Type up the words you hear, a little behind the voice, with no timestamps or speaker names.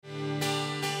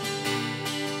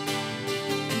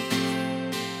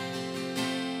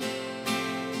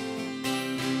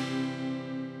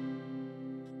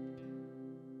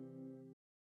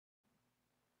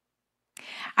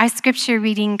Our scripture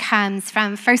reading comes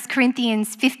from 1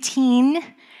 Corinthians 15,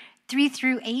 3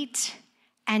 through 8,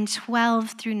 and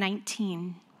 12 through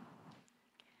 19.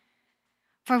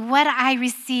 For what I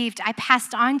received, I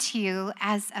passed on to you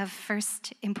as of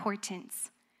first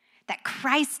importance, that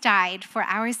Christ died for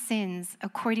our sins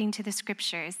according to the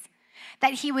scriptures,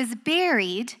 that he was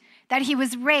buried, that he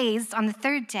was raised on the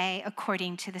third day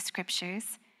according to the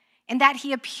scriptures, and that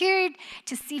he appeared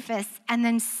to Cephas and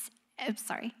then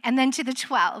to the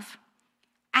 12.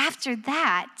 After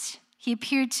that, he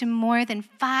appeared to more than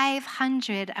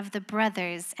 500 of the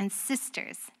brothers and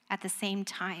sisters at the same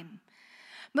time,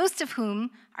 most of whom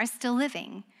are still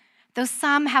living, though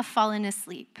some have fallen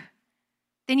asleep.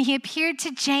 Then he appeared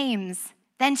to James,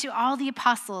 then to all the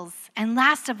apostles, and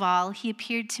last of all, he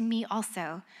appeared to me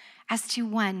also, as to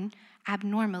one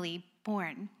abnormally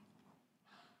born.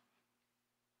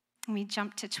 And we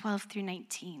jump to 12 through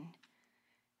 19.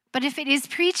 But if it is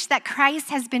preached that Christ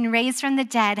has been raised from the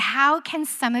dead, how can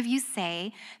some of you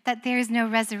say that there is no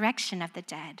resurrection of the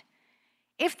dead?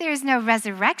 If there is no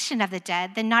resurrection of the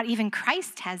dead, then not even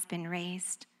Christ has been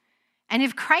raised. And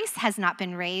if Christ has not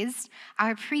been raised,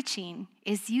 our preaching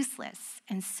is useless,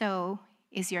 and so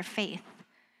is your faith.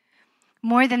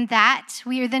 More than that,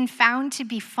 we are then found to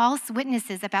be false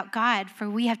witnesses about God, for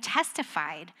we have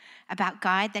testified about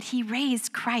God that he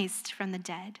raised Christ from the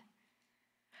dead.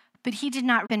 But he did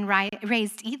not been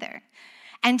raised either.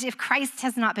 And if Christ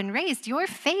has not been raised, your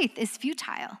faith is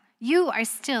futile. You are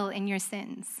still in your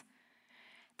sins.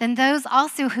 Then those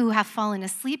also who have fallen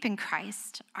asleep in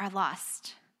Christ are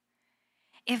lost.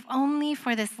 If only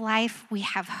for this life we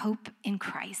have hope in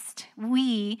Christ,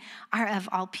 we are of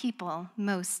all people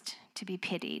most to be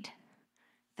pitied.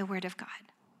 The word of God.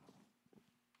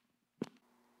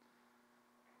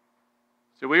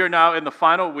 So we are now in the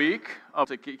final week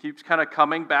it keeps kind of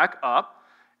coming back up,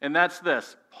 and that's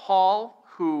this. Paul,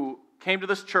 who came to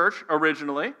this church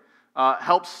originally,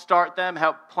 helped start them,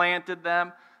 helped planted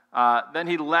them. Then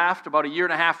he left about a year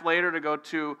and a half later to go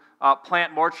to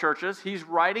plant more churches. He's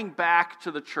writing back to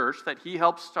the church that he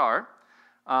helped start,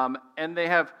 and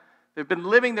they've been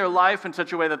living their life in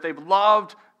such a way that they've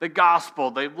loved the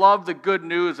gospel. They've loved the good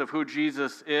news of who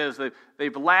Jesus is.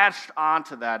 They've latched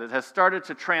onto that. It has started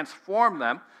to transform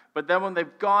them. But then when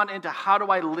they've gone into how do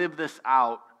I live this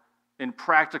out in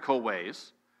practical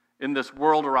ways in this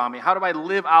world around me? How do I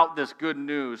live out this good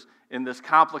news in this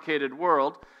complicated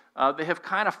world? They have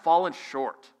kind of fallen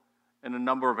short in a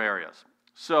number of areas.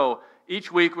 So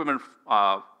each week we've been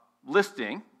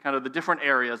listing kind of the different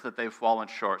areas that they've fallen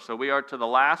short. So we are to the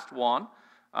last one,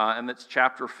 and it's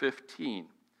chapter 15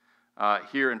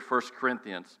 here in 1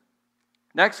 Corinthians.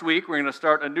 Next week, we're going to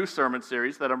start a new sermon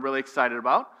series that I'm really excited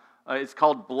about. It's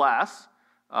called Bless.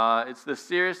 It's this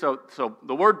series, so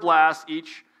the word bless,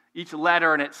 each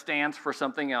letter in it stands for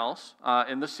something else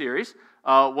in the series.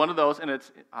 One of those, and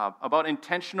it's about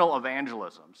intentional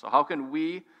evangelism. So how can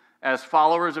we, as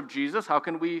followers of Jesus, how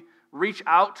can we reach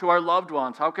out to our loved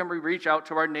ones? How can we reach out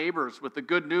to our neighbors with the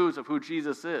good news of who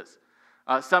Jesus is?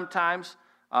 Sometimes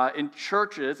in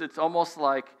churches, it's almost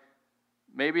like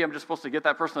maybe I'm just supposed to get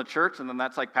that person to church, and then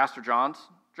that's like Pastor John's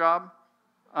job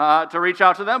to reach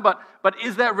out to them. But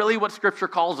is that really what Scripture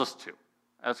calls us to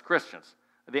as Christians?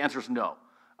 The answer is no.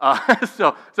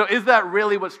 So is that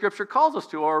really what Scripture calls us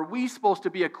to, or are we supposed to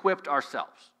be equipped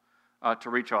ourselves to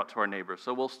reach out to our neighbors?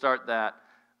 So we'll start that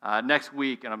next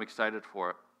week, and I'm excited for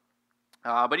it.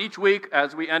 But each week,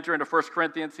 as we enter into 1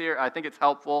 Corinthians here, I think it's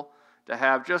helpful to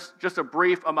have just a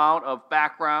brief amount of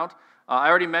background. I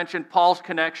already mentioned Paul's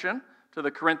connection to the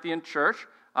Corinthian church.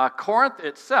 Corinth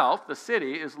itself, the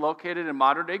city, is located in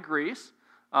modern-day Greece.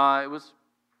 It was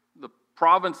the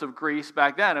province of Greece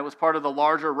back then. It was part of the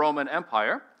larger Roman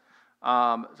Empire.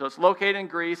 So it's located in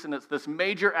Greece, and it's this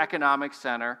major economic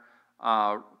center,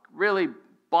 really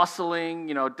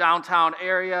bustling, downtown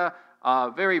area,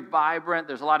 very vibrant.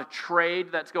 There's a lot of trade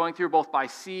that's going through both by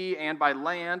sea and by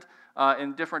land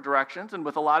in different directions. And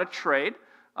with a lot of trade,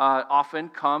 often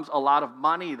comes a lot of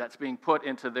money that's being put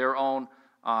into their own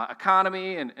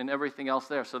economy and everything else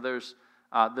there. So there's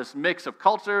this mix of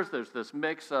cultures. There's this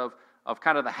mix of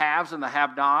kind of the haves and the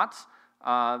have-nots.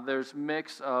 There's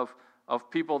mix of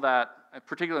people that,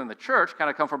 particularly in the church, kind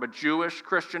of come from a Jewish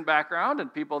Christian background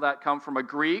and people that come from a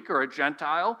Greek or a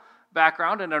Gentile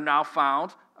background and are now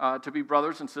found to be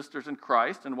brothers and sisters in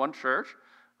Christ in one church.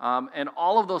 And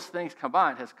all of those things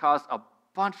combined has caused a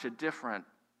bunch of different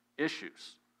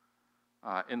issues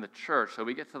in the church. So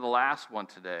we get to the last one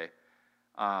today,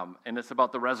 and it's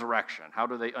about the resurrection. How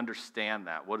do they understand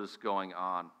that? What is going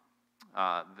on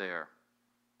there?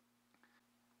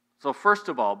 So first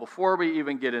of all, before we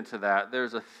even get into that,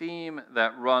 there's a theme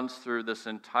that runs through this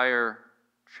entire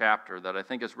chapter that I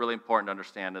think is really important to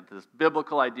understand, this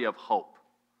biblical idea of hope.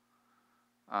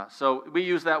 So we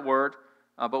use that word,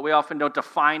 but we often don't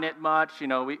define it much. You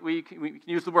know, we can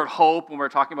use the word hope when we're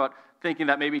talking about thinking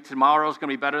that maybe tomorrow is going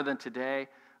to be better than today,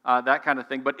 that kind of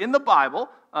thing. But in the Bible,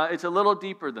 it's a little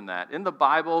deeper than that. In the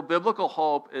Bible, biblical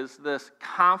hope is this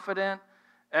confident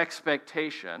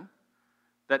expectation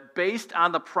that based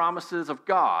on the promises of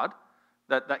God,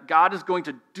 that God is going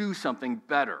to do something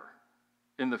better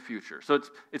in the future. So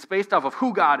it's based off of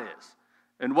who God is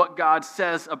and what God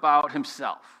says about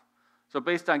himself. So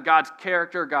based on God's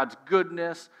character, God's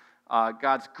goodness,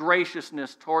 God's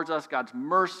graciousness towards us, God's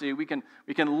mercy, we can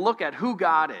look at who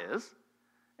God is,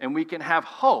 and we can have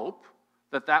hope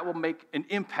that will make an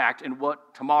impact in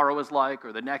what tomorrow is like,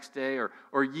 or the next day,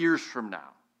 or years from now.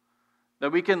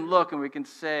 That we can look and we can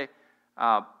say,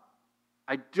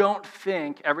 I don't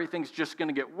think everything's just going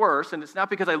to get worse, and it's not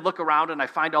because I look around and I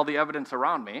find all the evidence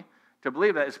around me to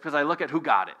believe that. It's because I look at who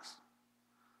God is.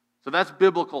 So that's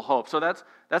biblical hope. So that's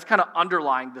kind of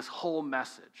underlying this whole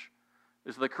message.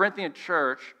 Is the Corinthian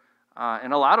church,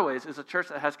 in a lot of ways, is a church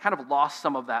that has kind of lost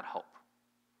some of that hope.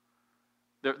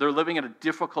 They're living in a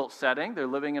difficult setting. They're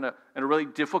living in a really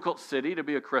difficult city to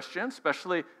be a Christian,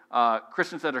 especially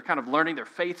Christians that are kind of learning their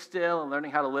faith still and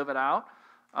learning how to live it out.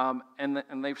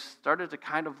 And they've started to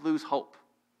kind of lose hope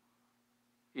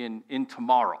in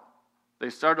tomorrow.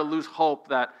 They started to lose hope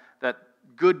that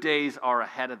good days are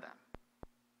ahead of them.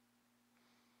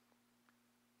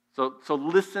 So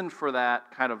listen for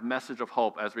that kind of message of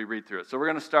hope as we read through it. So we're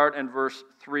going to start in verse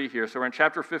 3 here. So we're in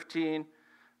chapter 15,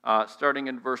 starting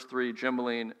in verse 3. Jim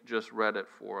Moline just read it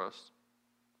for us.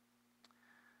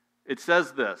 It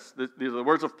says this. These are the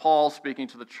words of Paul speaking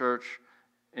to the church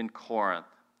in Corinth.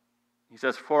 He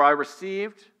says, for what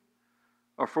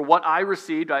I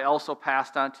received, I also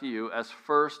passed on to you as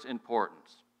first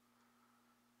importance,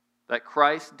 that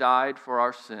Christ died for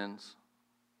our sins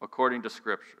according to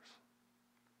Scriptures,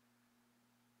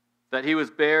 that he was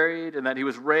buried and that he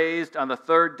was raised on the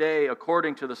third day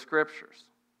according to the Scriptures,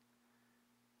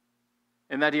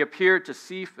 and that he appeared to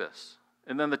Cephas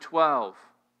and then the 12.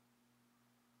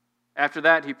 After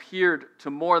that, he appeared to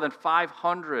more than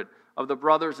 500 of the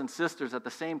brothers and sisters at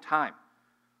the same time,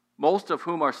 most of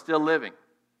whom are still living,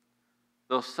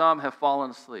 though some have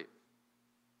fallen asleep.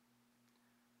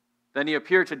 Then he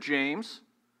appeared to James,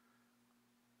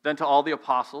 then to all the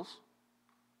apostles,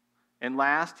 and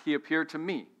last he appeared to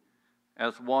me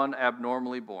as one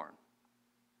abnormally born.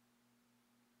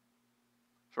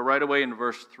 So right away in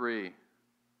verse 3,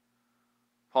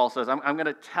 Paul says, I'm going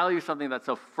to tell you something that's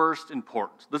of first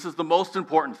importance. This is the most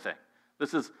important thing.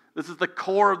 This is the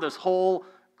core of this whole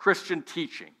Christian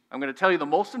teaching. I'm going to tell you the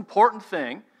most important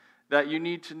thing that you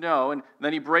need to know. And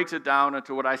then he breaks it down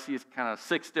into what I see as kind of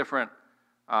 6 different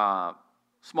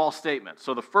small statements.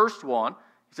 So the first one,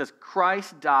 he says,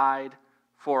 Christ died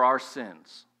for our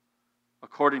sins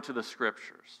according to the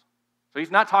Scriptures. So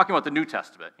he's not talking about the New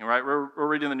Testament, right? We're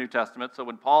reading the New Testament. So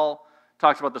when Paul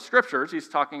talks about the Scriptures, he's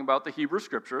talking about the Hebrew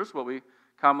Scriptures, what we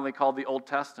commonly call the Old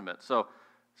Testament. So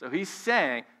he's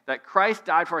saying that Christ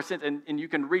died for our sins, and you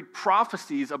can read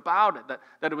prophecies about it,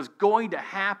 that it was going to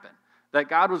happen, that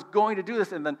God was going to do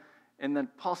this, and then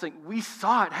Paul's saying, we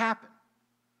saw it happen.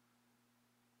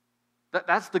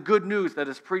 That's the good news that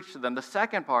is preached to them. The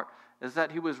second part is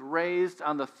that he was raised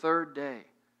on the third day,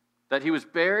 that he was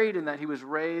buried and that he was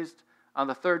raised on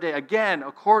the third day. Again,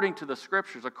 according to the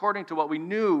Scriptures, according to what we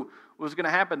knew was going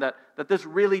to happen, that this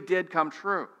really did come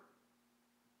true.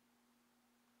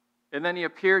 And then he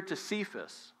appeared to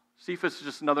Cephas. Cephas is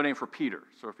just another name for Peter.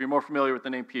 So if you're more familiar with the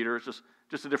name Peter, it's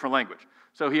just a different language.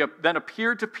 So he then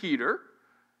appeared to Peter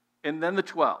and then the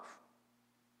 12.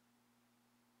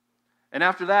 And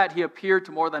after that, he appeared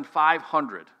to more than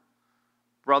 500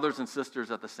 brothers and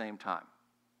sisters at the same time.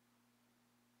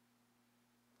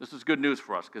 This is good news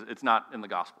for us because it's not in the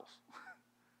Gospels.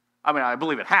 I mean, I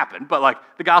believe it happened, but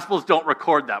the Gospels don't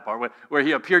record that part where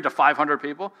he appeared to 500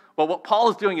 people. But what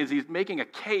Paul is doing is he's making a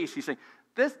case. He's saying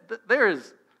there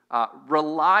is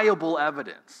reliable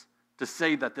evidence to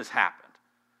say that this happened,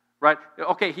 right?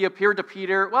 Okay, he appeared to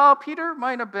Peter. Well, Peter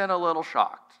might have been a little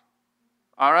shocked.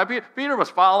 All right, Peter was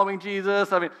following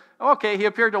Jesus. I mean, okay, he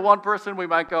appeared to one person. We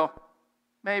might go,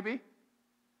 maybe,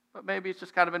 but maybe it's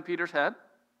just kind of in Peter's head.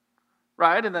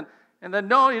 Right? And then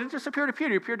no, he didn't just appear to Peter,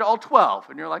 he appeared to all 12.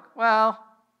 And you're like, well,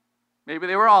 maybe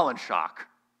they were all in shock.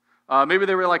 Maybe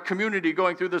they were like community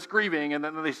going through this grieving, and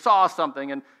then they saw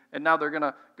something, and now they're going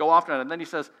to go off on it. And then he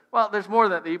says, well, there's more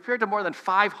than that. He appeared to more than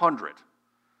 500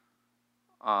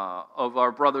 of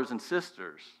our brothers and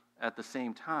sisters at the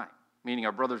same time, meaning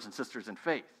our brothers and sisters in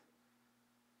faith,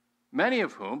 many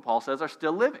of whom, Paul says, are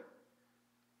still living.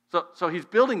 So he's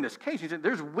building this case. He said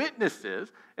there's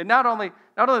witnesses, and not only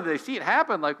do they see it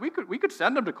happen, like we could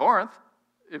send them to Corinth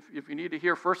if you need to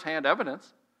hear firsthand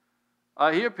evidence.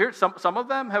 He appeared. Some of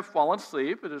them have fallen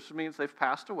asleep. It just means they've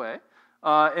passed away.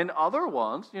 And other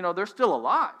ones, they're still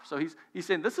alive. So he's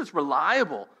saying this is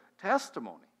reliable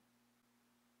testimony.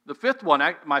 The fifth one,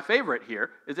 my favorite here,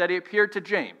 is that he appeared to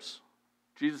James,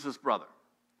 Jesus' brother,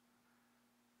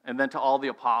 and then to all the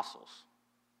apostles.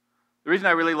 The reason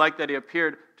I really like that he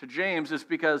appeared to James is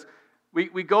because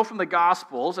we go from the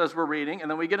Gospels as we're reading, and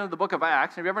then we get into the book of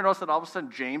Acts. Have you ever noticed that all of a sudden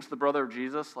James, the brother of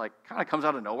Jesus, kind of comes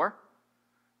out of nowhere?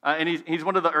 And he's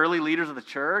one of the early leaders of the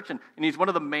church, and he's one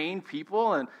of the main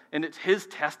people, and it's his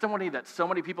testimony that so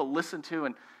many people listen to,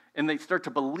 and they start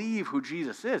to believe who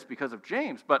Jesus is because of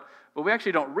James. But we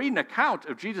actually don't read an account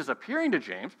of Jesus appearing to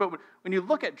James, but when you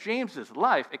look at James's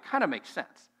life, it kind of makes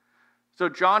sense. So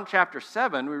John chapter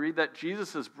 7, we read that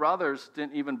Jesus' brothers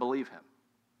didn't even believe him.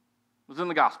 It was in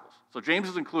the Gospels. So James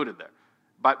is included there.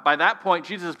 By that point,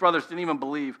 Jesus' brothers didn't even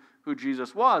believe who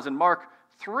Jesus was. In Mark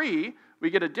 3, we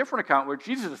get a different account where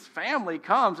Jesus' family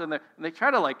comes and they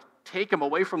try to take him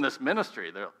away from this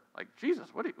ministry. They're like, Jesus,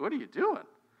 what are you doing?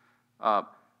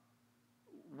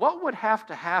 What would have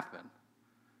to happen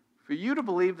for you to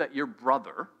believe that your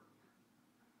brother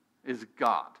is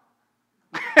God?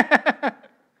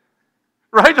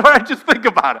 Right? All right, just think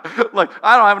about it.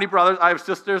 I don't have any brothers, I have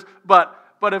sisters, but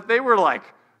if they were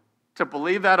to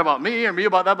believe that about me or me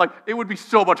about that, it would be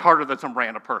so much harder than some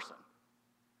random person.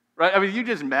 Right? I mean, you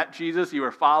just met Jesus, you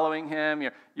were following him,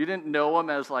 you didn't know him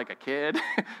as a kid.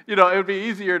 It would be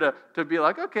easier to be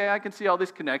like, okay, I can see all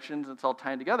these connections, it's all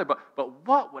tying together. But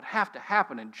what would have to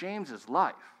happen in James's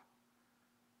life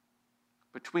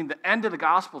between the end of the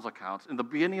Gospels accounts and the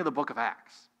beginning of the book of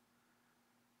Acts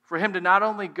for him to not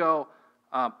only go,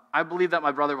 I believe that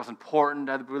my brother was important,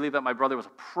 I believe that my brother was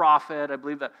a prophet, I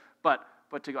believe that, but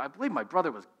to go, I believe my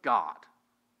brother was God.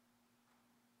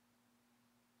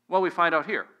 Well, we find out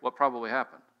here what probably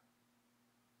happened.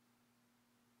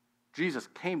 Jesus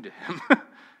came to him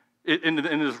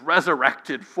in his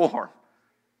resurrected form.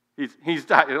 He's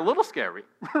died. A little scary,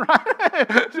 right?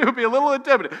 It would be a little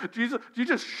intimidating.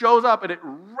 Jesus shows up and it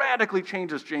radically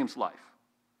changes James' life.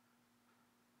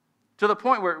 To the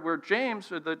point where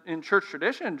James, in church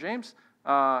tradition, James,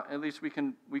 at least we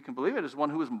can believe it, is one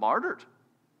who was martyred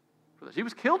for this. He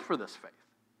was killed for this faith.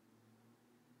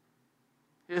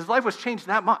 His life was changed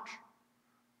that much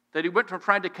that he went from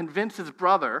trying to convince his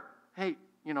brother, hey,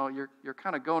 you're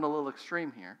kind of going a little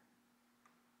extreme here,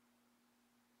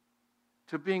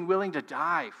 to being willing to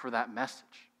die for that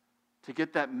message, to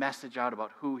get that message out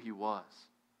about who he was.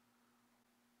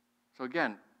 So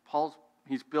again,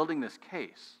 he's building this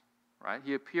case, right?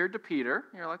 He appeared to Peter.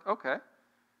 You're like, okay.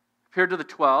 Appeared to the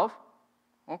 12.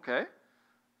 Okay.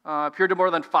 Appeared to more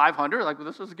than 500. Like, well,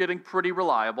 this is getting pretty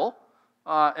reliable.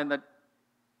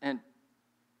 And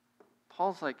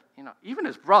Paul's like, even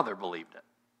his brother believed it.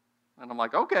 And I'm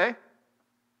like, okay.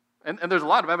 And there's a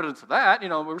lot of evidence of that.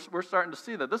 We're starting to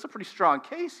see that this is a pretty strong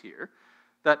case here,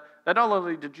 that not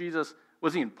only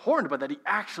was he important, but that he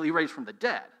actually raised from the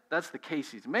dead. That's the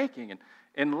case he's making.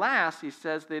 And last, he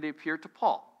says that he appeared to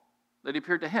Paul, that he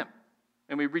appeared to him.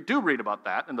 And we do read about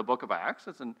that in the book of Acts.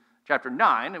 It's in chapter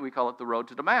 9, and we call it the road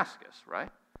to Damascus, right?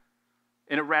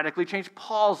 And it radically changed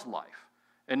Paul's life.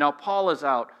 And now Paul is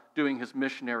out doing his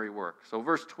missionary work. So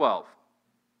verse 12,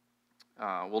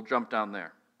 we'll jump down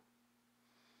there.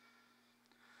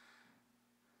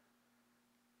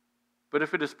 But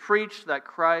if it is preached that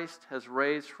Christ has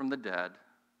raised from the dead,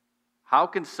 how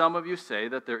can some of you say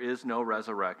that there is no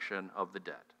resurrection of the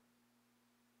dead?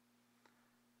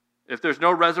 If there's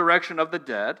no resurrection of the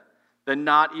dead, then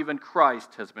not even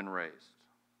Christ has been raised.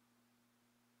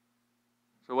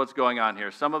 So what's going on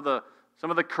here? Some of the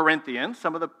Corinthians,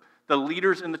 some of the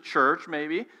leaders in the church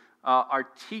maybe, are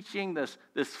teaching this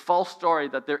false story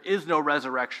that there is no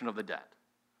resurrection of the dead.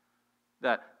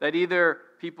 That either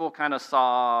people kind of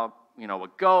saw a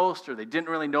ghost, or they didn't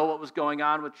really know what was going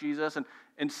on with Jesus,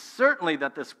 and certainly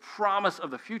that this promise of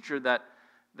the future that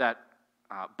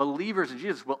believers in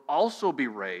Jesus will also be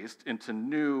raised into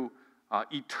new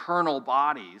eternal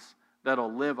bodies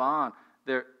that'll live on.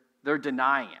 They're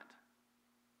denying it.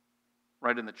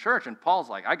 Right in the church, and Paul's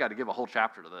like, I got to give a whole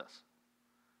chapter to this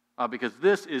because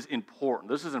this is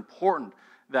important. This is important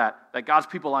that God's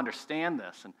people understand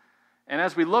this. And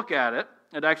as we look at it,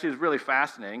 it actually is really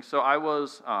fascinating. So I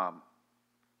was,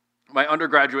 my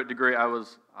undergraduate degree, I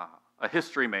was a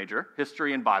history major,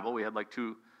 history and Bible. We had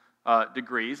two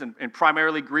degrees, and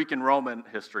primarily Greek and Roman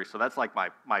history. So that's like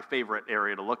my favorite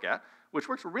area to look at, which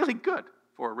works really good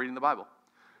for reading the Bible.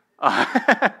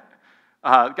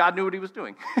 God knew what he was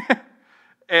doing.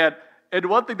 and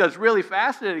one thing that's really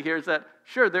fascinating here is that,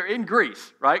 sure, they're in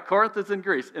Greece, right? Corinth is in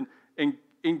Greece. And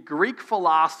in Greek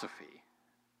philosophy,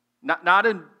 not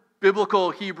in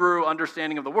biblical Hebrew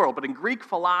understanding of the world, but in Greek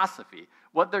philosophy,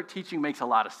 what they're teaching makes a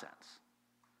lot of sense.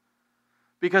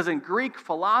 Because in Greek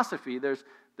philosophy, there's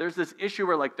this issue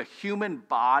where like the human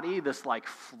body, this like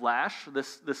flesh,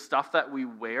 this stuff that we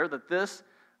wear, that this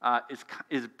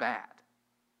is bad.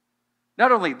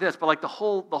 Not only this, but like the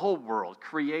whole world,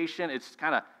 creation, it's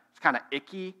kind of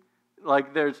icky.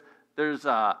 Like there's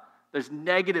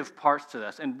negative parts to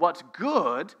this, and what's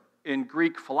good in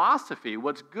Greek philosophy,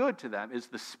 what's good to them is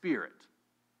the spirit.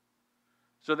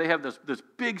 So they have this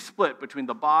big split between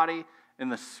the body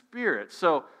and the spirit.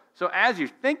 So as you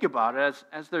think about it,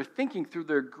 as they're thinking through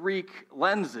their Greek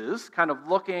lenses, kind of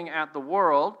looking at the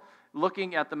world,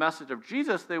 looking at the message of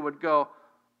Jesus, they would go,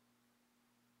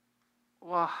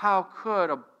 well,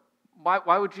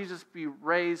 why would Jesus be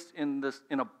raised in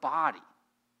a body?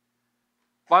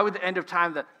 Why would the end of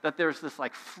time that there's this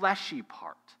like fleshy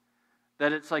part,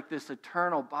 that it's like this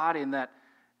eternal body, and that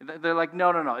they're like,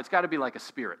 no, it's got to be like a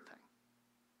spirit thing.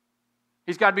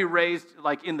 He's got to be raised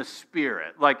like in the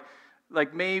spirit, like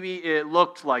maybe it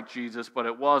looked like Jesus, but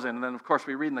it wasn't. And then of course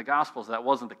we read in the Gospels that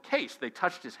wasn't the case. They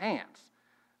touched his hands,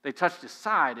 they touched his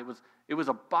side. It was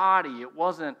a body. It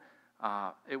wasn't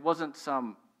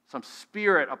some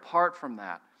spirit apart from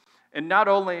that. And not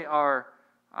only are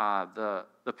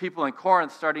the people in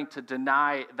Corinth starting to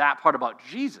deny that part about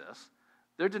Jesus,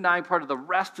 they're denying part of the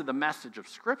rest of the message of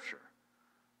Scripture,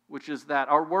 which is that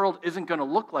our world isn't going to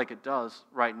look like it does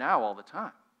right now all the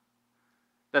time.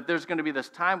 That there's going to be this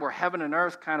time where heaven and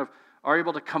earth kind of are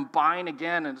able to combine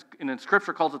again, and in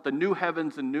Scripture calls it the new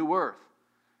heavens and new earth,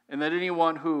 and that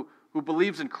anyone who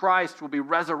believes in Christ will be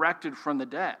resurrected from the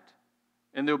dead.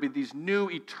 And there will be these new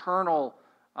eternal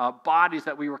bodies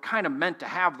that we were kind of meant to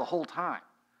have the whole time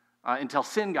until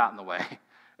sin got in the way.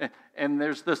 And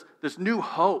there's this new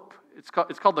hope. It's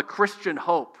called the Christian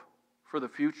hope for the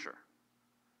future.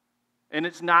 And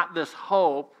it's not this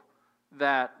hope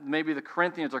that maybe the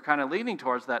Corinthians are kind of leaning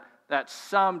towards, that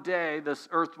someday this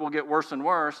earth will get worse and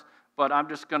worse, but I'm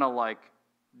just going to like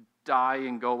die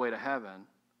and go away to heaven,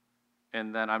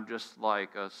 and then I'm just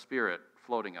like a spirit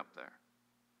floating up there.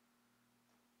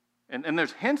 And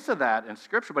there's hints of that in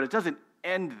Scripture, but it doesn't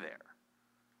end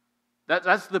there.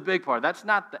 That's the big part. That's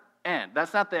not the end.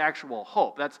 That's not the actual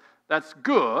hope. That's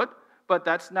good, but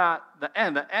that's not the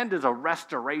end. The end is a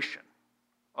restoration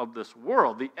of this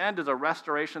world. The end is a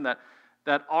restoration that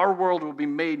our world will be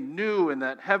made new, and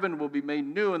that heaven will be made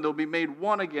new, and they'll be made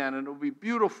one again, and it'll be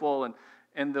beautiful,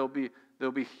 and there'll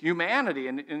be humanity,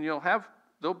 and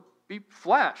there'll be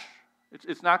flesh.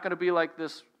 It's not going to be like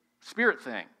this spirit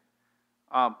thing.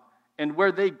 And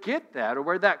where they get that, or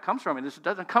where that comes from, and this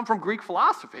doesn't come from Greek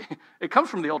philosophy. It comes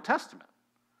from the Old Testament.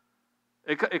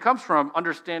 It comes from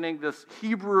understanding this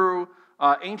Hebrew,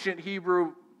 ancient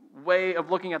Hebrew way of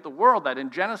looking at the world, that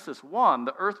in Genesis 1,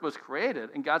 the earth was created,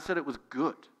 and God said it was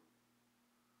good.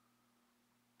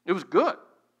 It was good.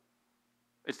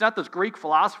 It's not this Greek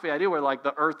philosophy idea where like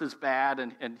the earth is bad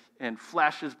and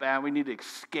flesh is bad, we need to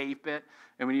escape it,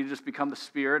 and we need to just become the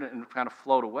spirit and kind of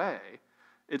float away.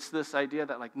 It's this idea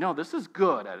that like, no, this is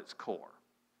good at its core.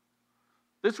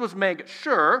 This was made,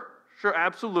 sure,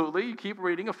 absolutely. You keep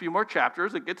reading a few more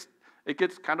chapters, it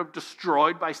gets kind of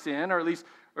destroyed by sin, or at least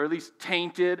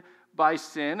tainted by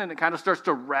sin, and it kind of starts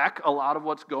to wreck a lot of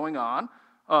what's going on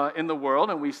in the world,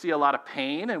 and we see a lot of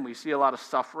pain, and we see a lot of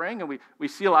suffering, and we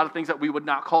see a lot of things that we would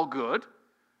not call good,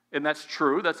 and that's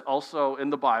true. That's also in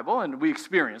the Bible, and we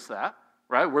experience that,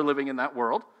 right? We're living in that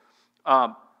world.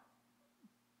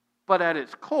 But at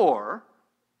its core,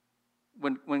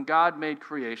 when God made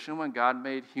creation, when God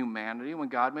made humanity, when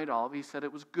God made all of it, he said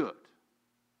it was good.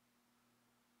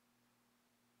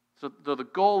 So the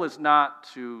goal is not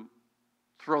to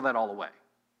throw that all away.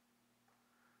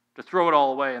 To throw it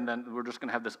all away and then we're just going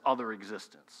to have this other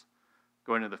existence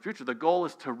going into the future. The goal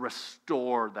is to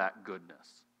restore that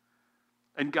goodness.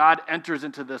 And God enters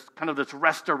into this kind of this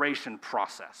restoration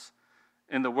process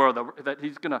in the world that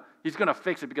he's going to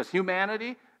fix it, because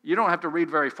humanity, you don't have to read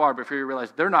very far before you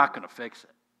realize they're not going to fix it.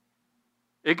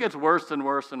 It gets worse and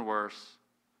worse and worse.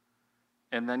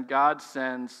 And then God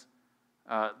sends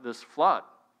this flood.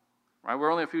 Right?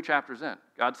 We're only a few chapters in.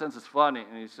 God sends this flood,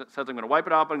 and he says, I'm going to wipe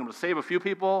it out, but I'm going to save a few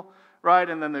people, right?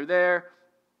 And then they're there.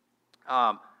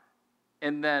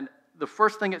 And then the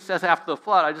first thing it says after the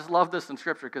flood, I just love this in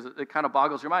Scripture because it kind of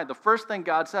boggles your mind. The first thing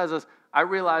God says is, I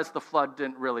realized the flood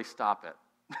didn't really stop it.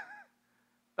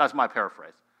 That's my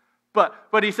paraphrase.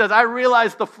 But he says, I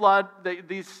realize the flood,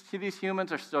 these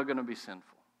humans are still going to be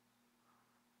sinful.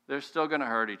 They're still going to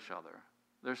hurt each other.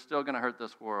 They're still going to hurt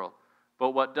this world.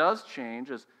 But what does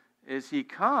change is he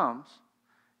comes,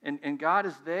 and God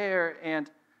is there, and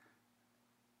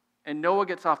Noah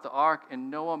gets off the ark, and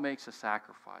Noah makes a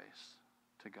sacrifice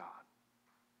to God.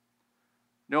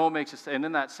 Noah makes and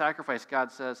in that sacrifice, God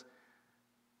says,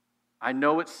 I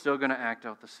know it's still going to act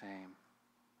out the same.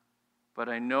 But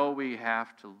I know we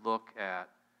have to look at,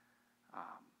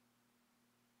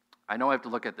 I know I have to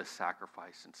look at this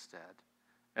sacrifice instead.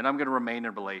 And I'm going to remain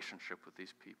in relationship with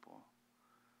these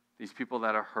people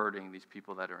that are hurting, these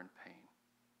people that are in pain.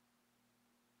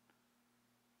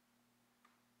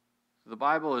 The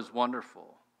Bible is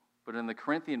wonderful, but in the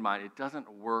Corinthian mind, it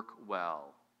doesn't work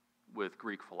well with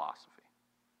Greek philosophy.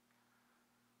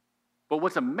 But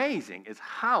what's amazing is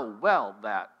how well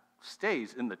that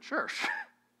stays in the church.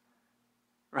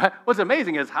 Right? What's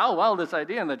amazing is how well this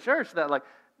idea in the church that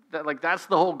that's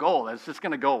the whole goal. It's just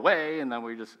going to go away, and then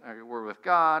we're with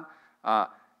God.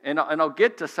 And I'll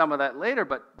get to some of that later,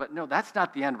 but no, that's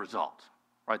not the end result.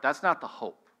 Right? That's not the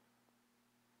hope.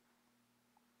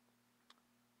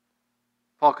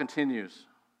 Paul continues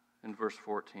in verse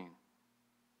 14.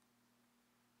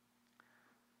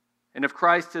 And if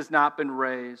Christ has not been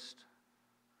raised,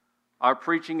 our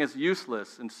preaching is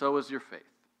useless, and so is your faith.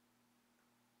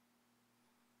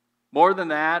 More than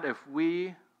that, if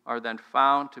we are then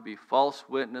found to be false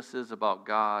witnesses about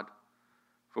God,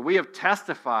 for we have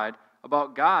testified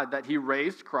about God that he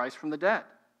raised Christ from the dead.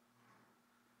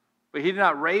 But he did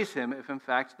not raise him if in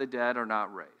fact the dead are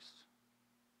not raised.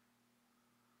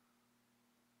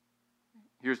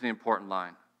 Here's the important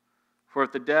line. For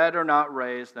if the dead are not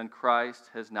raised, then Christ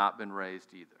has not been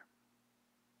raised either.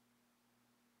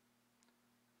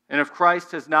 And if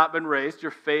Christ has not been raised,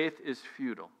 your faith is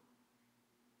futile.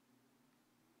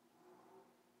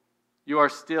 You are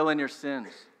still in your sins.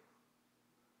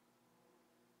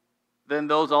 Then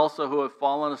those also who have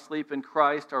fallen asleep in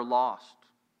Christ are lost.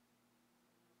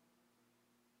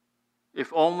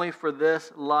 If only for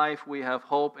this life we have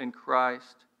hope in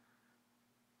Christ,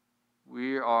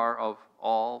 we are of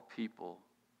all people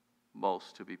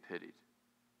most to be pitied.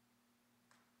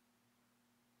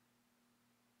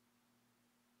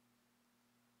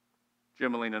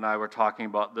 Jim Aline and I were talking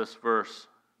about this verse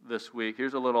this week.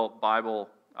 Here's a little Bible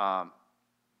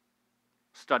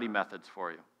study methods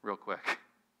for you, real quick.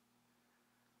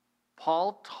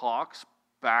 Paul talks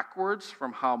backwards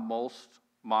from how most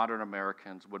modern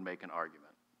Americans would make an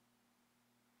argument.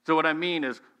 So what I mean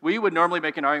is, we would normally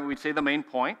make an argument, we'd say the main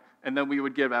point, and then we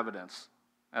would give evidence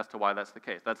as to why that's the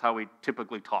case. That's how we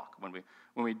typically talk when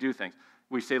we do things.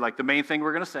 We say like the main thing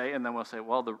we're going to say, and then we'll say,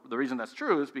 well, the reason that's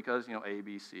true is because, A,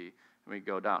 B, C, and we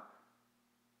go down.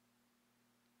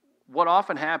 What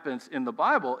often happens in the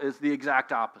Bible is the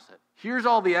exact opposite. Here's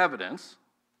all the evidence.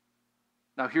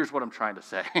 Now here's what I'm trying to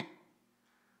say.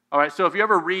 All right, so if you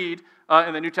ever read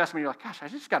in the New Testament, you're like, gosh, I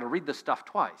just got to read this stuff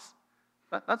twice.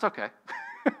 That's okay.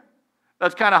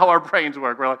 That's kind of how our brains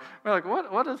work. We're like,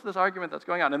 what is this argument that's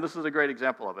going on? And this is a great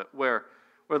example of it, where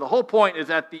the whole point is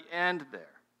at the end there.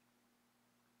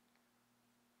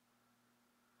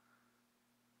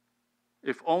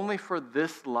 If only for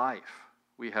this life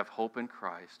we have hope in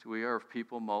Christ, we are of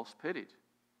people most pitied.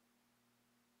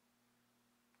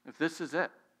 If this is it,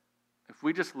 if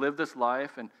we just live this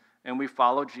life and we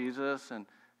follow Jesus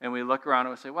and we look around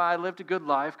and we say, well, I lived a good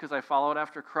life because I followed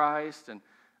after Christ and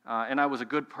I was a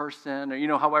good person,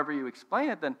 or however you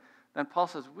explain it, then Paul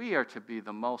says we are to be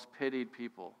the most pitied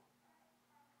people.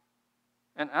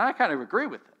 And I kind of agree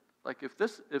with it. Like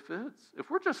if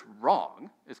we're just wrong,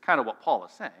 is kind of what Paul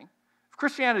is saying. If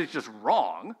Christianity is just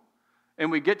wrong, and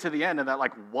we get to the end and that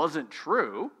wasn't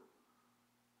true,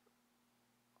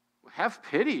 have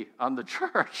pity on the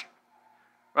church.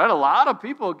 Right? A lot of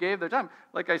people gave their time.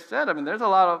 Like I said, there's a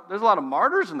lot of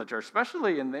martyrs in the church,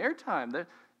 especially in their time.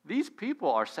 These people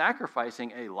are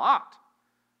sacrificing a lot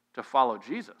to follow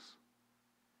Jesus.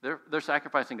 They're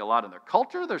sacrificing a lot in their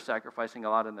culture. They're sacrificing a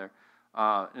lot in their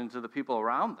into the people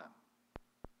around them.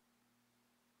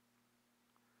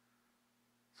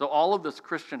 So all of this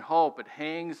Christian hope, it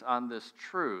hangs on this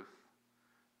truth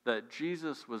that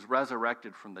Jesus was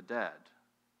resurrected from the dead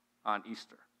on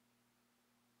Easter.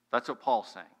 That's what Paul's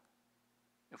saying.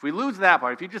 If we lose that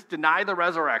part, if you just deny the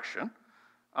resurrection,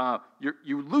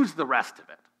 you lose the rest of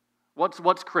it.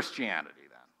 What's Christianity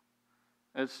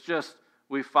then? It's just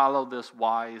we follow this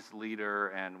wise leader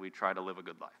and we try to live a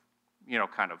good life,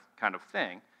 kind of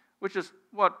thing, which is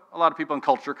what a lot of people in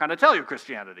culture kind of tell you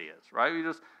Christianity is, right? You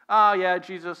just, oh yeah,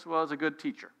 Jesus was a good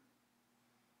teacher.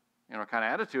 Kind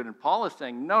of attitude. And Paul is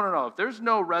saying, no. If there's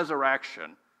no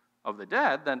resurrection of the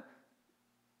dead,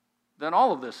 then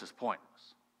all of this is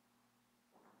pointless.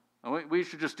 And we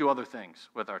should just do other things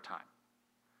with our time.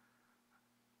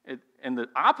 And the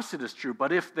opposite is true,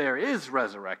 but if there is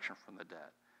resurrection from the dead,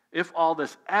 if all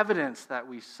this evidence that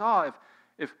we saw,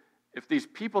 if these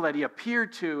people that he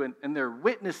appeared to and they're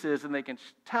witnesses and they can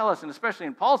tell us, and especially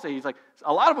in Paul's day, he's like,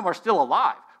 a lot of them are still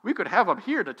alive. We could have them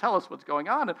here to tell us what's going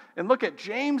on and look at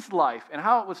James' life and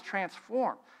how it was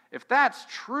transformed. If that's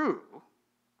true,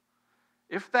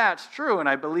 and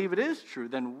I believe it is true,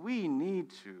 then we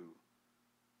need to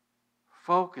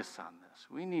focus on this.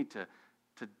 We need to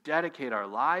dedicate our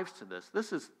lives to this.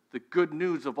 This is the good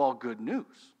news of all good news.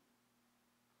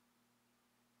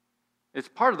 It's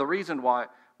part of the reason why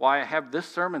I have this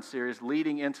sermon series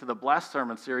leading into the Blessed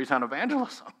sermon series on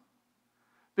evangelism.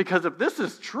 Because if this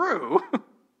is true,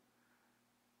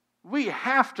 we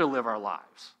have to live our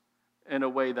lives in a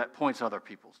way that points other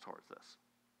people towards this.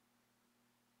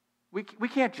 We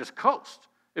can't just coast.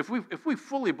 If we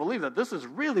fully believe that this is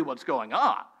really what's going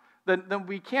on, then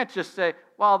we can't just say,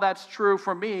 well, that's true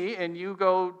for me, and you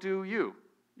go do you.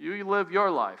 You live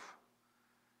your life.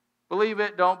 Believe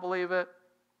it, don't believe it,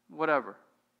 whatever.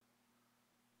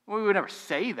 We would never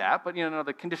say that, but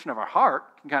the condition of our heart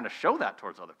can kind of show that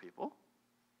towards other people.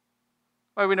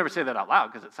 Well, we never say that out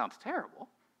loud because it sounds terrible.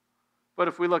 But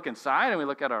if we look inside and we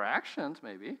look at our actions,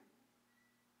 maybe,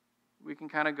 we can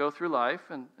kind of go through life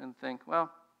and think,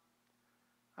 well,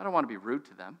 I don't want to be rude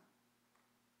to them.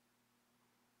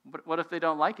 But what if they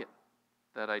don't like it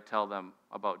that I tell them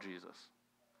about Jesus?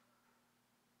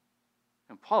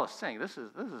 And Paul is saying this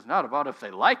is not about if they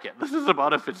like it. This is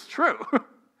about if it's true.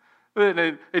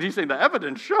 And he's saying the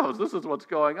evidence shows this is what's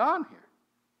going on here.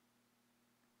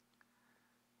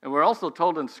 And we're also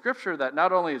told in Scripture that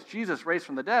not only is Jesus raised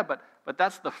from the dead, but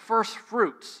that's the first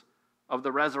fruits of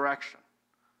the resurrection.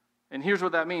 And here's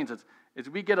what that means. Is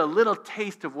we get a little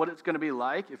taste of what it's going to be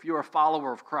like if you're a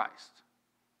follower of Christ.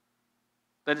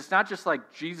 That it's not just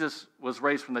like Jesus was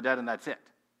raised from the dead and that's it.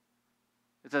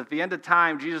 It's at the end of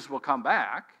time, Jesus will come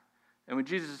back. And when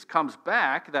Jesus comes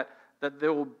back, that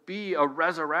there will be a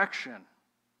resurrection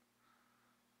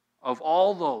of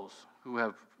all those who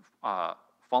have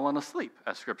fallen asleep,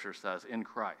 as Scripture says, in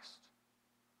Christ.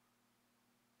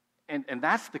 And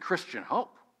that's the Christian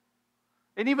hope.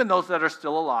 And even those that are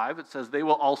still alive, it says they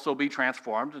will also be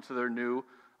transformed into their new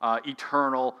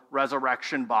eternal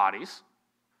resurrection bodies.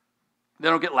 They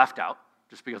don't get left out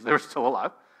just because they're still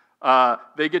alive.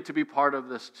 They get to be part of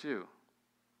this too.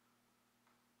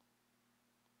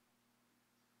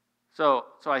 So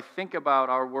I think about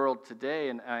our world today,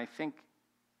 and I think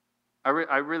I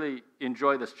really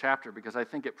enjoy this chapter because I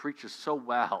think it preaches so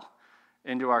well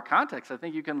into our context. I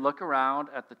think you can look around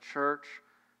at the church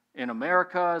in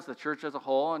America, as the church as a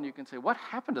whole, and you can say, what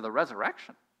happened to the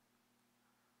resurrection?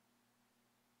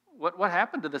 What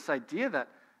happened to this idea that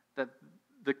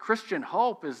the Christian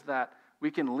hope is that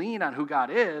we can lean on who God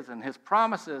is and His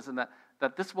promises, and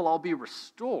that this will all be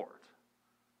restored?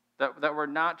 That we're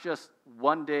not just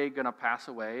one day going to pass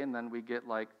away and then we get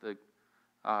like the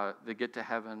get to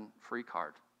heaven free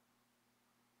card.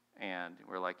 And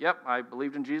we're like, yep, I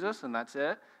believed in Jesus and that's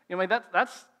it.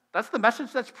 That's the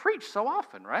message that's preached so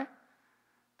often, right?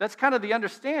 That's kind of the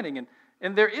understanding.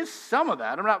 And there is some of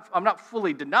that. I'm not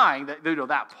fully denying that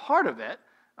that part of it,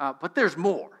 but there's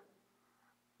more.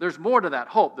 There's more to that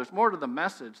hope. There's more to the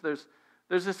message. There's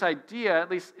this idea, at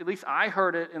least I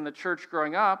heard it in the church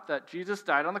growing up, that Jesus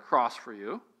died on the cross for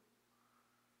you.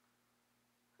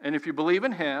 And if you believe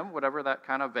in Him, whatever that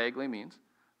kind of vaguely means,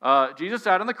 Jesus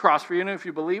died on the cross for you, and if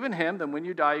you believe in Him, then when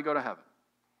you die, you go to heaven.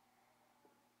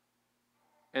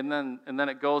 And then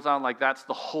it goes on like that's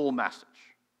the whole message.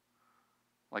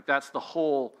 Like that's the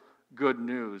whole good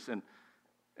news. And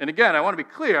again, I want to be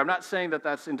clear, I'm not saying that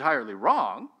that's entirely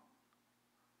wrong.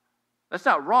 That's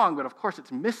not wrong, but of course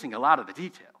it's missing a lot of the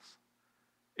details.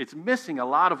 It's missing a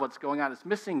lot of what's going on. It's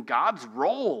missing God's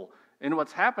role in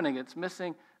what's happening. It's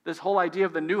missing this whole idea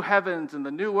of the new heavens and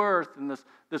the new earth and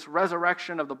this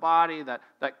resurrection of the body that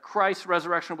Christ's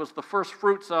resurrection was the first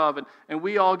fruits of, and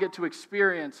we all get to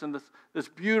experience in this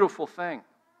beautiful thing.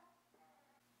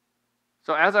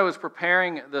 So as I was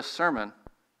preparing this sermon,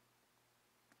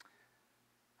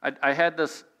 I had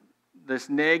this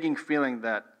nagging feeling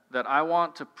that I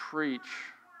want to preach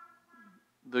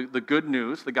the good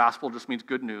news. The gospel just means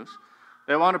good news.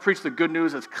 That I want to preach the good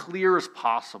news as clear as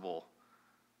possible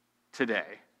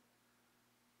today.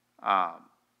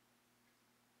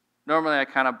 Normally I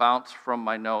kind of bounce from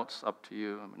my notes up to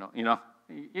you. You know,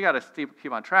 you got to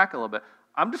keep on track a little bit.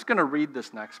 I'm just going to read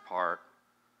this next part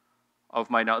of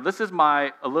my note. This is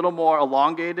a little more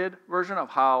elongated version of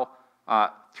how,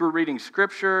 through reading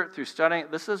Scripture, through studying,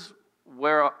 this is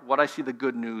what I see the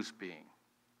good news being.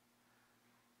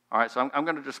 All right, so I'm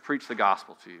going to just preach the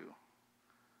gospel to you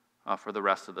for the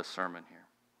rest of this sermon here.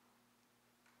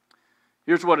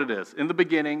 Here's what it is. In the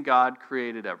beginning, God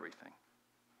created everything.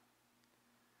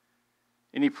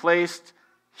 And he placed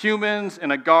humans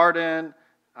in a garden,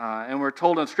 and we're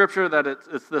told in Scripture that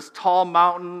it's this tall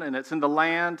mountain, and it's in the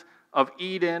land of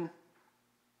Eden.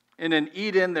 And in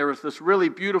Eden, there was this really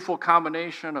beautiful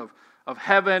combination of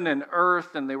heaven and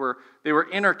earth, and they were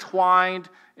intertwined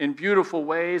in beautiful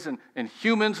ways, and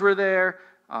humans were there,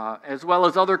 as well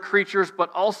as other creatures, but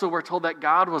also we're told that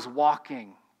God was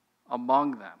walking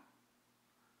among them.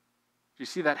 You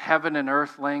see that heaven and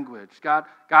earth language.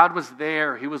 God was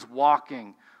there. He was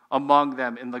walking among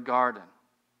them in the garden.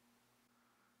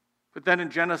 But then in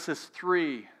Genesis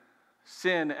 3,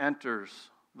 sin enters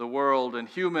the world, and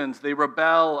humans, they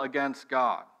rebel against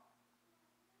God.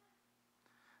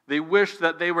 They wish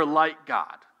that they were like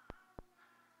God.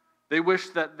 They wish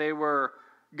that they were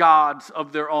gods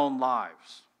of their own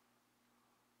lives.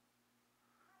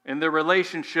 And their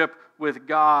relationship with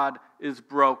God is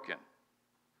broken.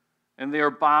 And they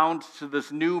are bound to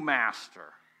this new master.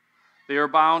 They are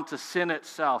bound to sin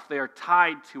itself. They are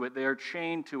tied to it. They are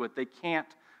chained to it. They can't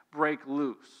break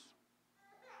loose.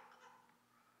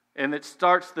 And it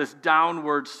starts this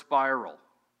downward spiral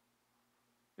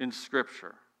in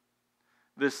Scripture.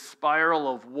 This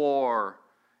spiral of war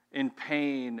and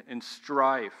pain and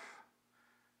strife.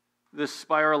 This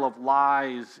spiral of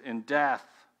lies and death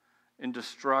and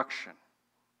destruction.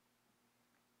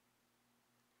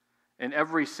 And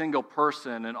every single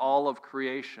person in all of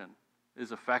creation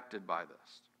is affected by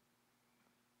this.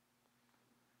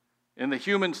 And the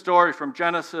human story from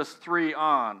Genesis 3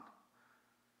 on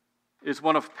is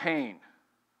one of pain.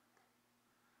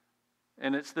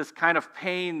 And it's this kind of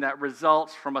pain that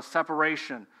results from a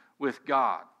separation with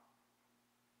God.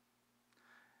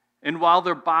 And while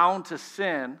they're bound to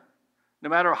sin, no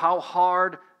matter how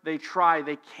hard they try,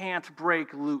 they can't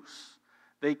break loose.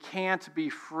 They can't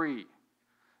be free.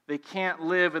 They can't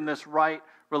live in this right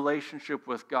relationship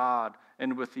with God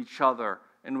and with each other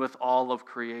and with all of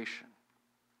creation.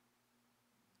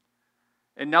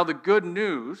 And now the good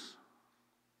news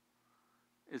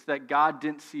is that God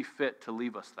didn't see fit to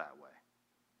leave us that way.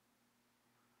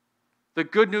 The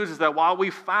good news is that while we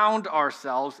found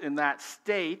ourselves in that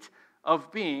state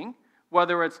of being,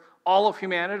 whether it's all of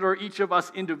humanity or each of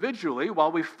us individually,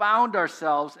 while we found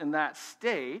ourselves in that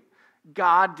state,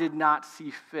 God did not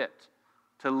see fit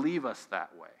to leave us that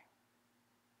way.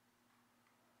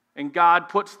 And God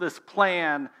puts this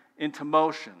plan into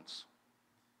motions.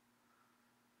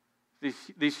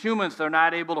 These humans, they're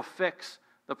not able to fix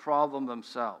the problem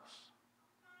themselves.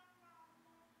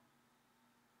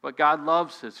 But God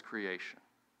loves His creation.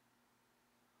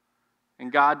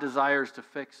 And God desires to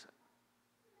fix it.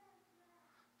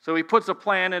 So He puts a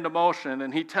plan into motion,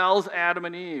 and He tells Adam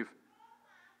and Eve,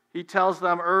 He tells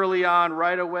them early on,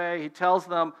 right away, He tells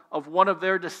them of one of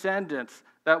their descendants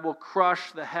that will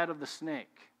crush the head of the snake.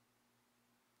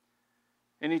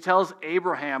 And He tells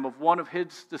Abraham of one of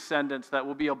his descendants that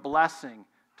will be a blessing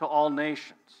to all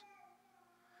nations.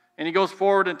 And He goes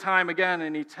forward in time again,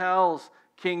 and He tells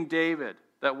King David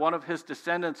that one of his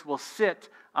descendants will sit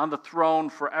on the throne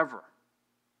forever.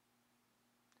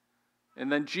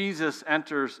 And then Jesus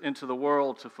enters into the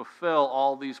world to fulfill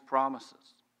all these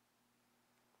promises.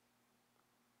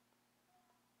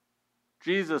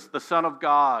 Jesus, the Son of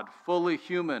God, fully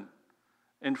human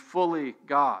and fully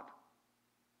God.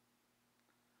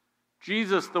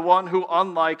 Jesus, the one who,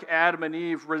 unlike Adam and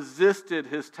Eve, resisted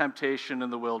his temptation in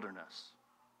the wilderness.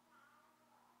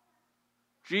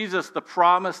 Jesus, the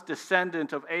promised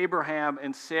descendant of Abraham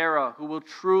and Sarah, who will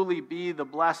truly be the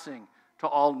blessing to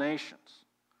all nations.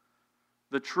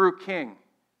 The true king,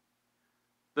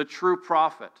 the true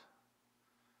prophet,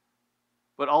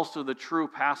 but also the true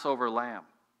Passover lamb.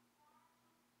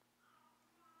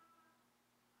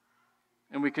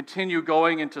 And we continue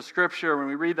going into Scripture when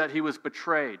we read that He was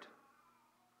betrayed,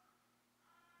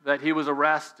 that He was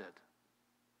arrested,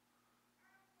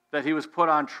 that He was put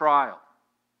on trial,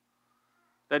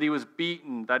 that He was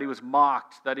beaten, that He was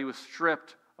mocked, that He was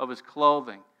stripped of His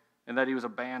clothing, and that He was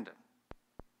abandoned.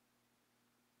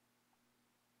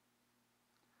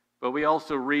 But we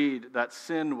also read that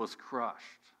sin was crushed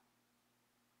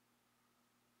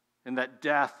and that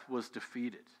death was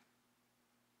defeated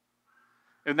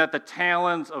and that the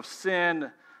talons of sin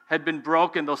had been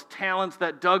broken, those talons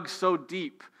that dug so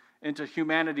deep into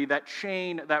humanity, that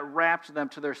chain that wrapped them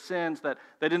to their sins, that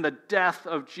in the death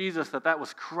of Jesus, that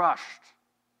was crushed.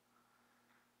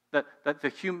 That the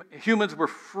humans were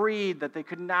freed, that they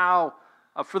could now,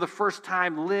 for the first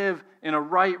time, live in a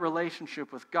right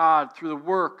relationship with God through the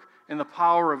work and the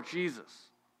power of Jesus.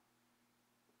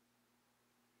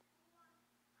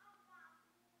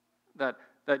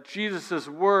 That Jesus'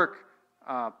 work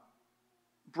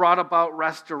brought about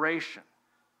restoration.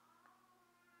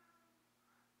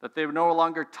 That they were no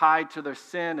longer tied to their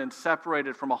sin and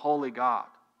separated from a holy God.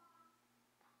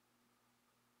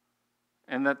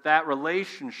 And that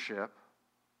relationship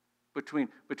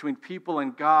between people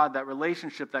and God, that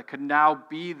relationship that could now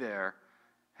be there,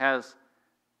 has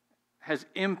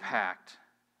impact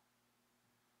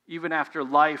even after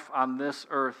life on this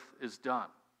earth is done.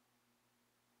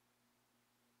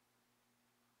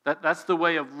 That's the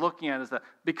way of looking at it, is that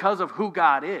because of who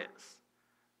God is,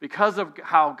 because of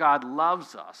how God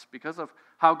loves us, because of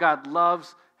how God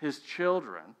loves his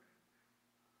children,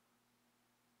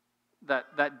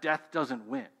 that death doesn't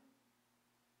win.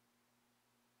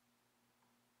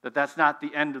 That's not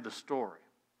the end of the story.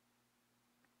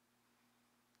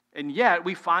 And yet,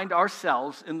 we find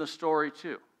ourselves in the story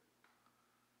too.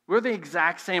 We're the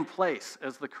exact same place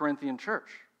as the Corinthian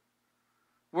church.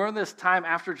 We're in this time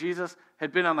after Jesus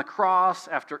had been on the cross,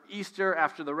 after Easter,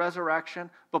 after the resurrection,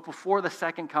 but before the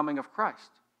second coming of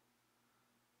Christ.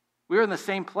 We're in the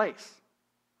same place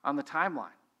on the timeline,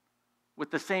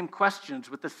 with the same questions,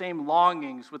 with the same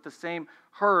longings, with the same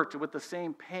hurt, with the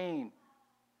same pain.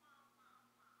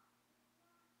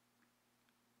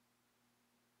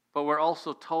 But we're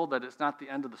also told that it's not the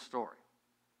end of the story.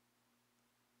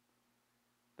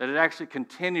 That it actually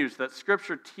continues, that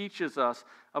Scripture teaches us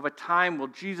of a time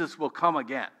when Jesus will come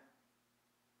again.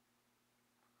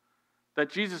 That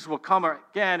Jesus will come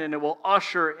again and it will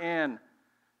usher in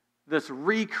this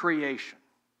recreation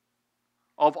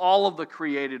of all of the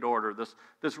created order,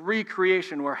 this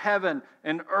recreation where heaven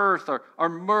and earth are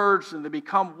merged and they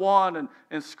become one,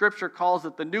 and Scripture calls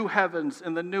it the new heavens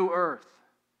and the new earth.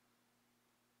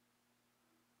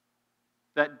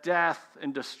 That death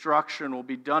and destruction will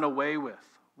be done away with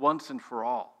once and for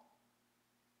all.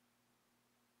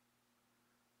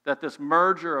 That this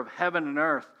merger of heaven and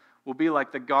earth will be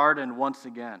like the garden once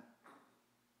again.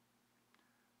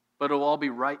 But it will all be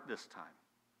right this time.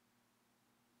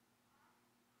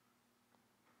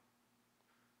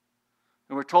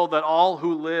 And we're told that all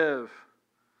who live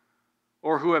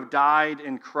or who have died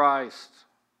in Christ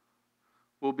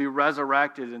will be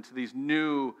resurrected into these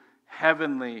new,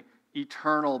 heavenly,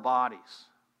 eternal bodies.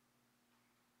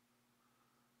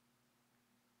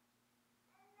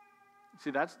 See,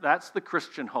 that's the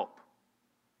Christian hope.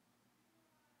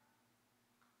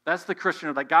 That's the Christian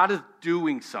hope, that God is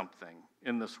doing something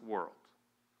in this world.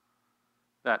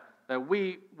 That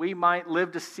we might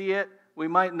live to see it, we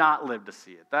might not live to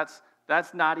see it. That's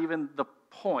not even the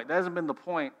point. That hasn't been the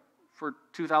point for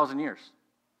 2,000 years.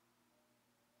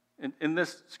 In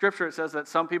this scripture, it says that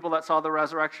some people that saw the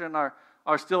resurrection are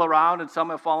still around and some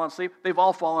have fallen asleep. They've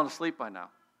all fallen asleep by now.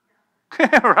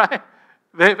 Right?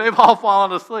 They've all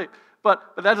fallen asleep.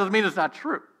 But that doesn't mean it's not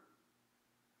true.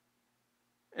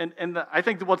 And I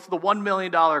think what's the $1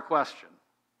 million question,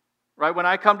 right? When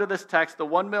I come to this text, the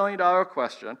 $1 million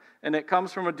question, and it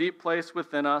comes from a deep place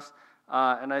within us,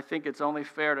 and I think it's only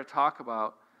fair to talk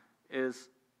about, is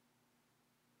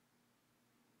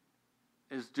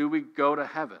do we go to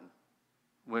heaven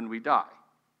when we die?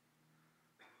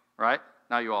 Right?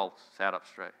 Now you all sat up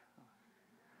straight.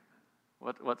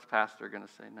 What's Pastor going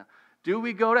to say now? Do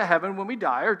we go to heaven when we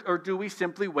die, or do we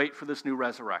simply wait for this new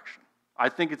resurrection? I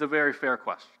think it's a very fair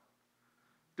question.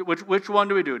 Which one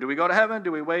do we do? Do we go to heaven?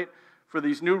 Do we wait for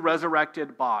these new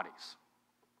resurrected bodies?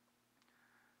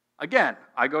 Again,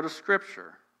 I go to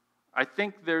Scripture. I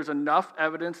think there's enough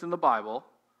evidence in the Bible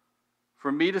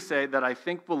for me to say that I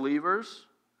think believers,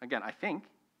 again, I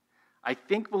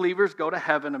think believers go to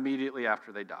heaven immediately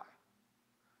after they die.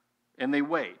 And they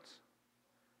wait.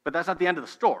 But that's not the end of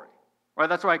the story. Right?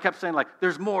 That's why I kept saying,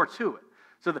 there's more to it.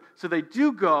 So they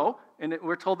do go, and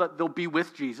we're told that they'll be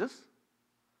with Jesus.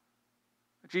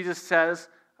 Jesus says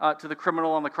to the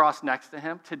criminal on the cross next to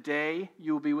him, "Today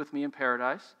you will be with me in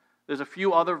paradise." There's a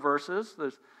few other verses.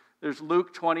 There's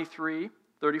Luke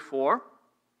 23:34,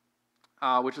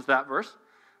 which is that verse.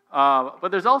 But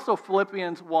there's also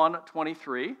Philippians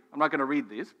 1:23. I'm not going to read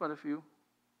these, but if you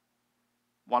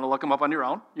want to look them up on your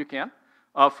own, you can.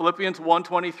 Philippians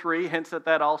 1:23 hints at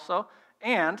that also.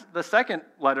 And the second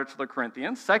letter to the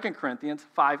Corinthians, 2 Corinthians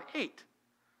 5:8,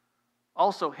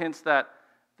 also hints that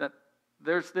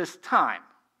there's this time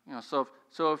So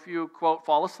if you, quote,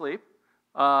 fall asleep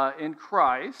in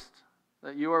Christ,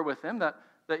 that you are with him,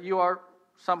 that you are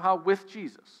somehow with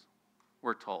Jesus,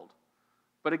 we're told.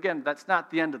 But again, that's not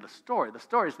the end of the story. The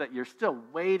story is that you're still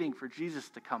waiting for Jesus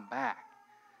to come back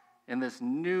in this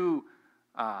new,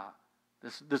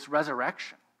 this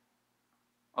resurrection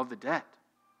of the dead.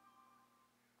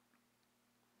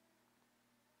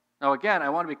 Now again, I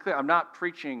want to be clear, I'm not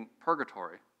preaching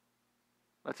purgatory.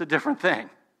 That's a different thing.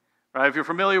 Right? If you're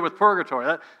familiar with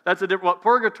purgatory, that's a different. What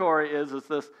purgatory is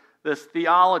this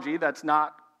theology that's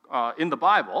not in the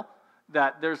Bible,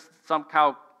 that there's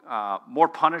somehow more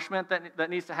punishment that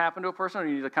needs to happen to a person, or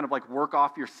you need to kind of like work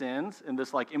off your sins in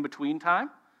this like in-between time.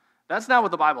 That's not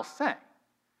what the Bible's saying.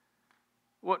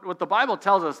 What the Bible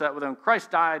tells us that when Christ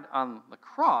died on the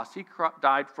cross, he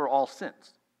died for all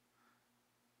sins.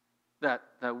 That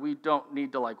we don't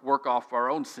need to like work off our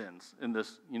own sins in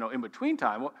this in-between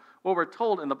time. What we're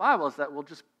told in the Bible is that we'll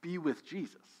just be with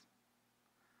Jesus.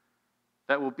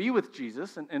 That we'll be with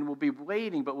Jesus and we'll be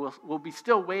waiting, but we'll be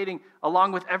still waiting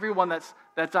along with everyone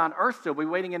that's on earth still. We'll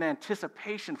be waiting in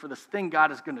anticipation for this thing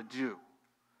God is going to do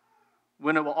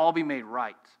when it will all be made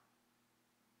right.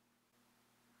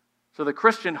 So the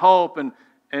Christian hope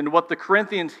and what the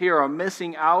Corinthians here are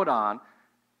missing out on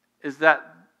is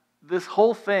that this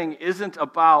whole thing isn't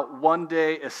about one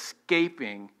day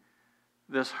escaping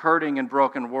this hurting and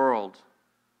broken world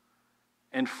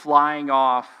and flying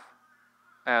off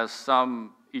as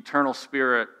some eternal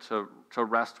spirit to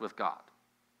rest with God.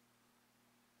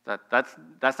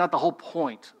 That's not the whole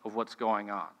point of what's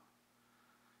going on.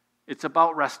 It's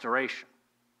about restoration.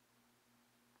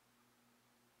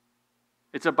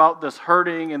 It's about this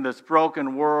hurting and this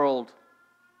broken world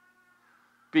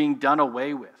being done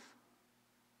away with.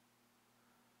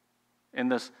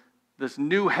 And this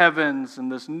new heavens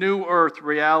and this new earth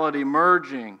reality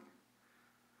merging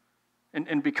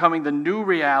and becoming the new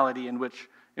reality in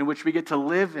which we get to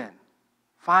live in,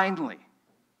 finally.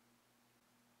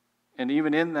 And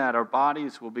even in that, our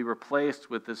bodies will be replaced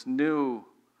with this new,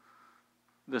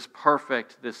 this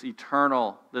perfect, this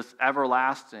eternal, this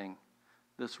everlasting,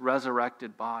 this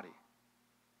resurrected body.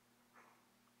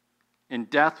 And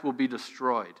death will be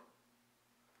destroyed.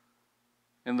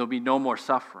 And there'll be no more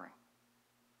suffering.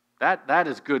 That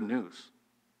is good news.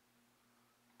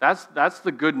 That's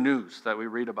the good news that we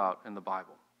read about in the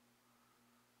Bible.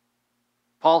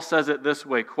 Paul says it this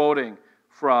way, quoting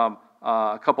from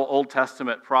a couple Old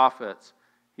Testament prophets.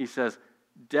 He says,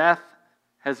 "Death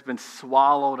has been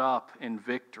swallowed up in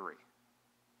victory."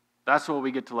 That's what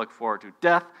we get to look forward to.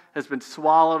 Death has been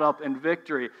swallowed up in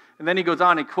victory. And then he goes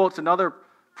on, he quotes another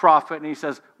prophet, and he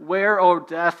says, "Where, O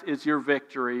death, is your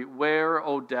victory? Where,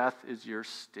 O death, is your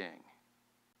sting?"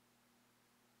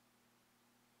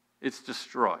 It's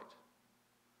destroyed.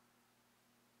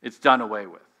 It's done away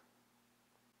with.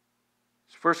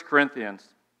 1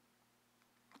 Corinthians,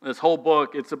 this whole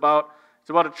book, it's about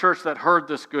a church that heard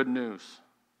this good news.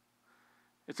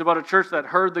 It's about a church that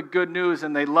heard the good news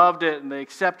and they loved it and they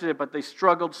accepted it, but they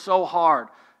struggled so hard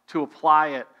to apply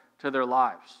it to their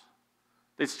lives.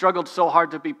 They struggled so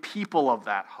hard to be people of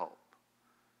that hope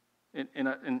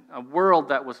in a world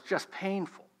that was just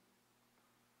painful,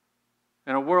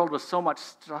 in a world with so much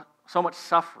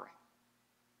suffering.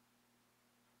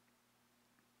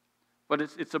 But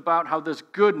it's about how this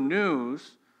good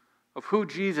news of who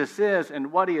Jesus is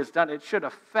and what he has done, it should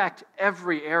affect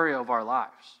every area of our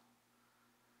lives.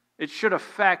 It should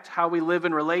affect how we live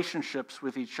in relationships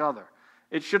with each other.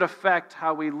 It should affect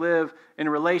how we live in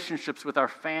relationships with our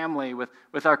family,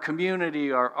 with our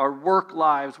community, our work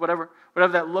lives, whatever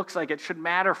that looks like. It should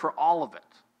matter for all of it.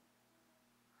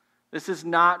 This is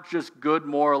not just good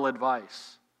moral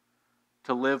advice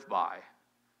to live by,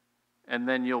 and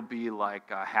then you'll be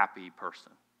like a happy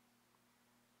person.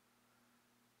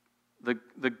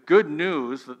 The good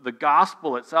news, the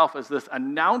gospel itself, is this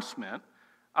announcement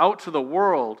out to the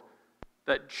world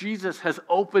that Jesus has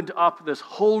opened up this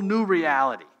whole new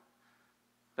reality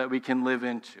that we can live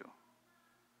into.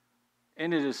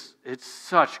 And it's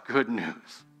such good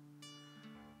news.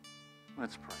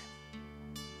 Let's pray.